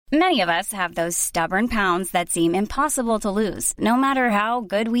Many of us have those stubborn pounds that seem impossible to lose, no matter how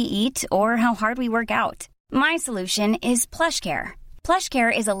good we eat or how hard we work out. My solution is PlushCare.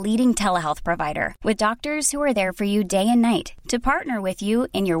 PlushCare is a leading telehealth provider with doctors who are there for you day and night to partner with you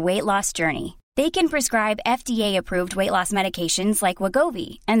in your weight loss journey. They can prescribe FDA-approved weight loss medications like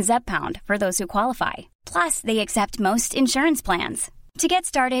Wegovy and Zepbound for those who qualify. Plus, they accept most insurance plans. To get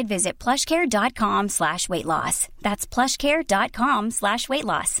started, visit plushcare.com/weightloss. That's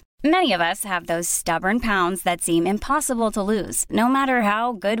plushcare.com/weightloss. Many of us have those stubborn pounds that seem impossible to lose, no matter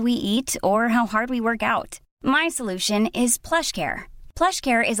how good we eat or how hard we work out. My solution is PlushCare.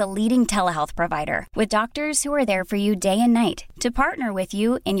 PlushCare is a leading telehealth provider with doctors who are there for you day and night to partner with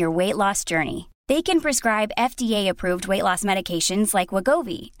you in your weight loss journey. They can prescribe FDA-approved weight loss medications like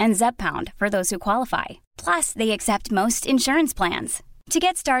Wegovy and Zepbound for those who qualify. Plus, they accept most insurance plans. To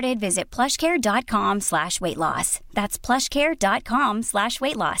get started, visit plushcare.com/weightloss. That's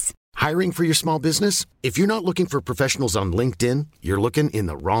plushcare.com/weightloss. Hiring for your small business? If you're not looking for professionals on LinkedIn, you're looking in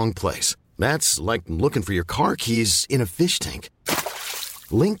the wrong place. That's like looking for your car keys in a fish tank.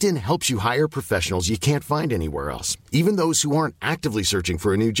 LinkedIn helps you hire professionals you can't find anywhere else, even those who aren't actively searching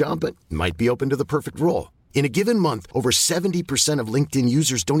for a new job but might be open to the perfect role. In a given month, over 70% of LinkedIn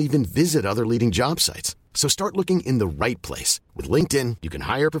users don't even visit other leading job sites. So start looking in the right place. With LinkedIn, you can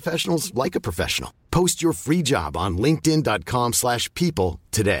hire professionals like a professional. Post your free job on linkedin.com/people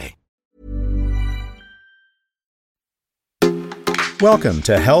today. Welcome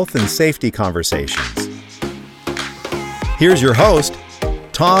to Health and Safety Conversations. Here's your host,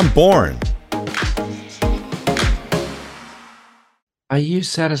 Tom Bourne. Are you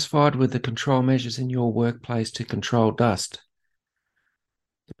satisfied with the control measures in your workplace to control dust?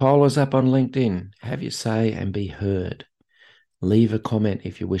 The poll is up on LinkedIn. Have your say and be heard. Leave a comment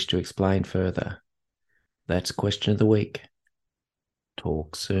if you wish to explain further. That's question of the week.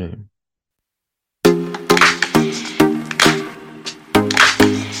 Talk soon.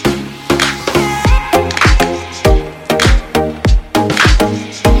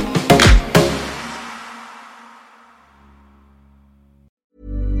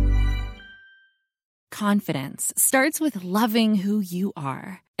 Confidence starts with loving who you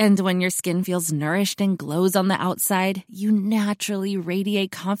are. And when your skin feels nourished and glows on the outside, you naturally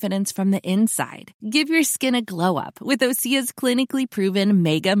radiate confidence from the inside. Give your skin a glow up with Osea's clinically proven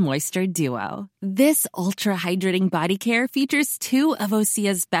Mega Moisture Duo. This ultra-hydrating body care features two of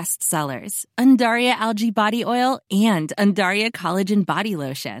Osea's best sellers, Undaria Algae Body Oil and Undaria Collagen Body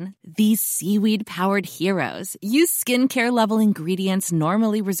Lotion. These seaweed-powered heroes use skincare-level ingredients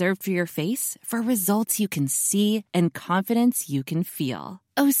normally reserved for your face for results you can see and confidence you can feel.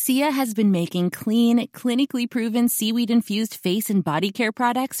 Osea has been making clean, clinically proven seaweed-infused face and body care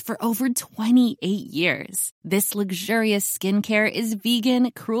products for over 28 years. This luxurious skincare is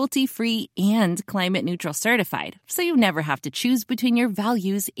vegan, cruelty-free, and climate-neutral certified, so you never have to choose between your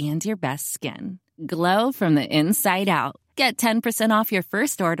values and your best skin. Glow from the inside out. Get 10% off your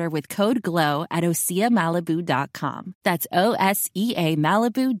first order with code GLOW at OseaMalibu.com. That's OSEA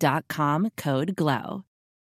Malibu.com, code GLOW.